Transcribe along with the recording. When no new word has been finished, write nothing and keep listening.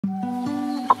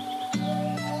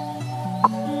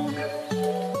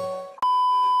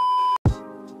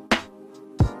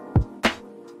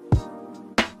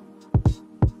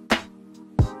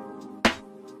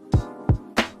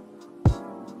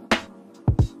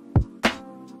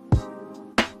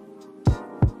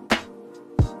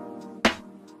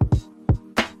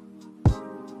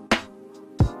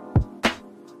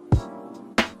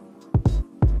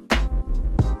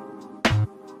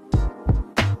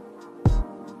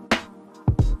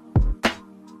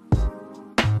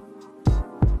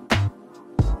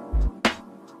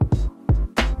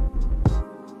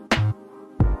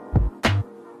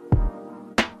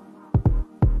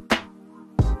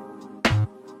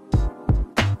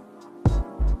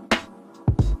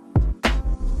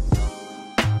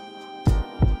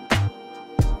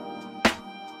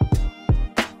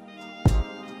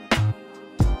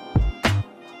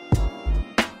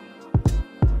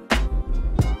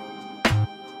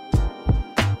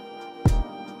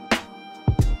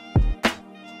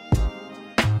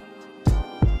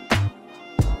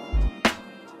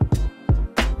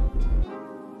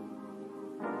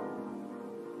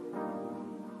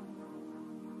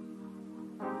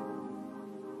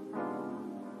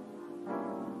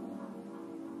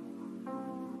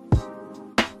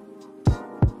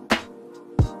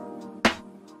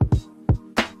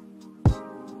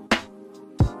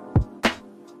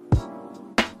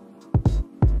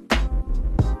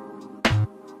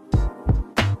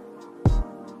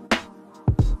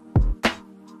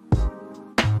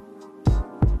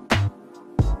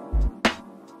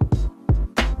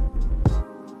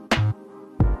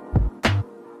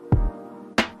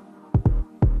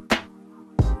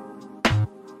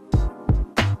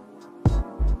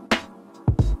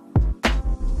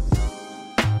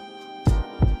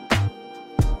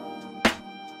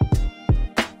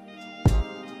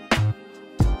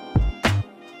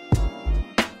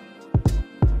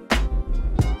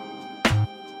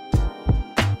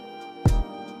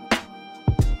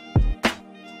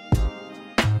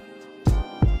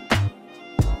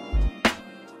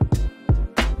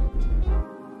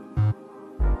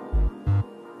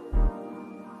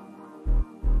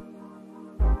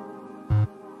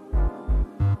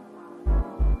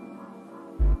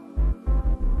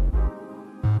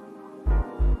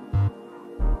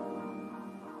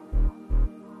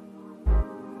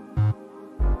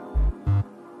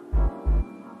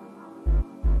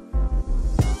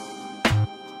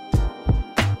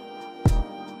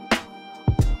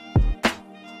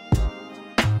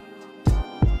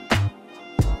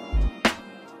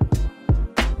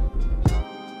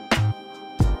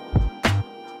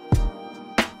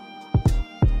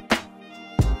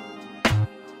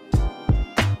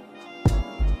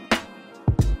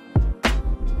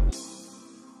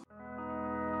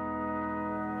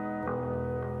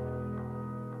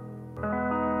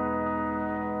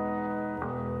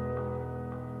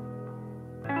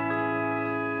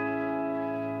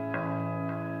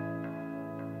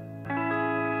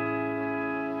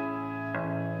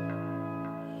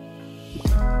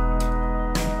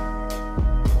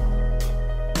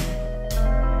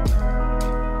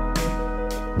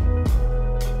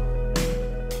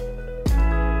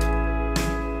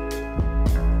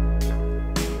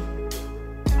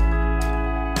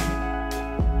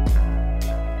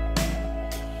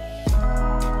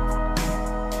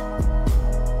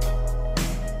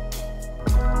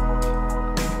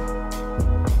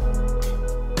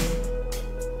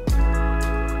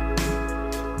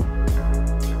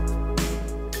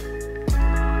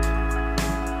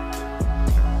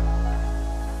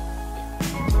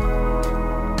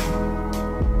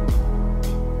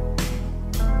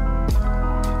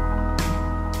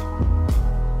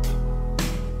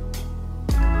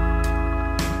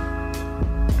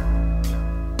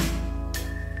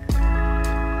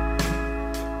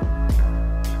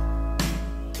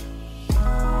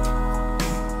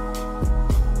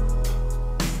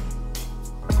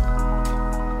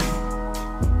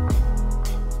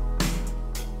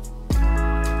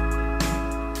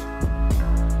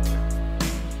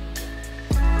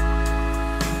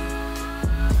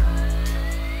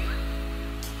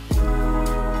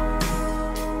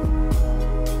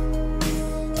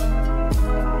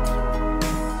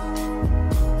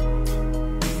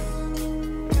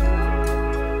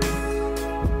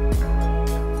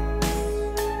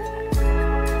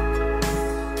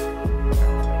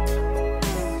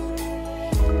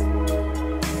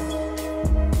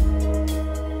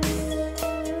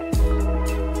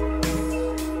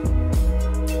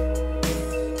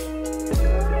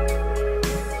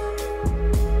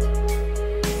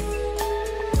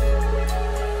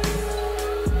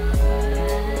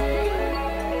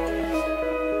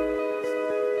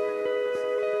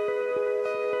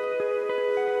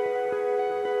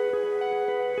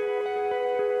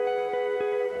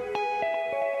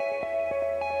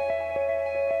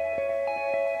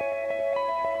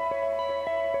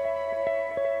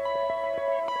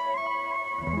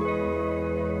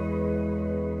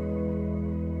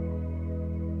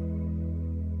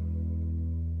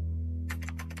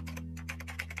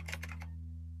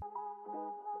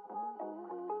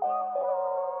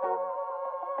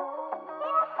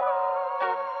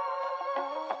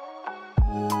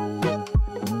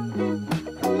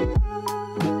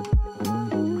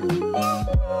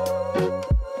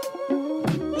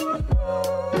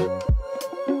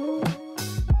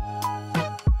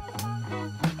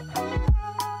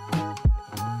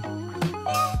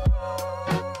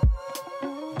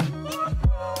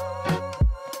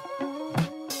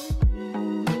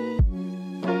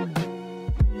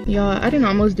Y'all, I didn't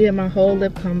almost did my whole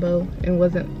lip combo and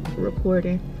wasn't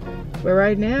recording. But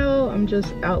right now, I'm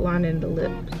just outlining the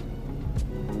lips.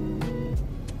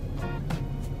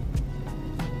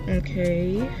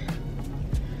 Okay.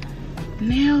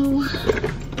 Now,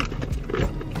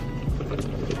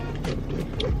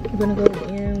 I'm gonna go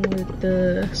in with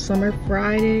the Summer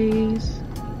Fridays.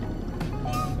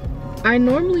 I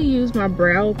normally use my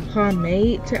brow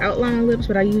pomade to outline lips,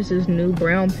 but I use this new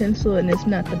brown pencil and it's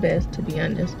not the best, to be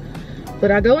honest. But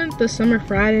I go into the Summer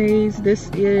Fridays. This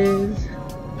is,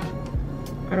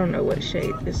 I don't know what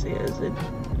shade this is.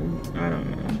 I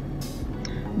don't know.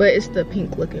 But it's the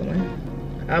pink looking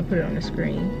one. I'll put it on the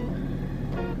screen.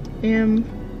 And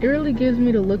it really gives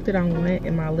me the look that I want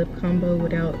in my lip combo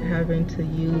without having to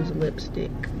use lipstick.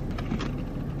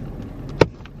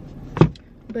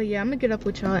 But yeah, I'm gonna get up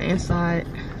with y'all inside.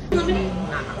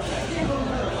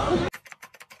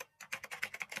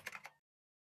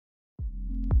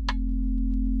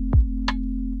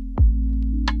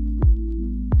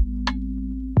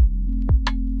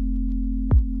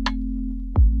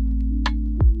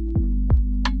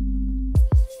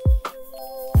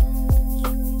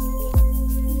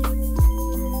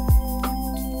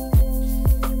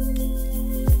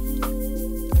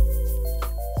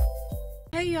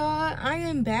 I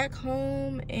am back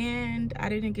home and I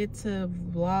didn't get to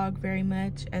vlog very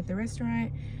much at the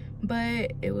restaurant,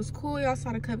 but it was cool. Y'all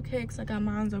saw the cupcakes. I got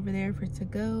mine over there for to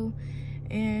go.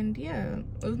 And yeah,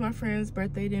 it was my friend's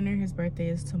birthday dinner. His birthday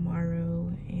is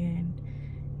tomorrow. And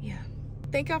yeah,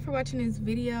 thank y'all for watching this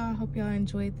video. I hope y'all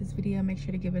enjoyed this video. Make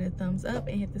sure to give it a thumbs up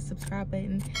and hit the subscribe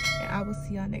button, and I will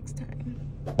see y'all next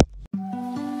time.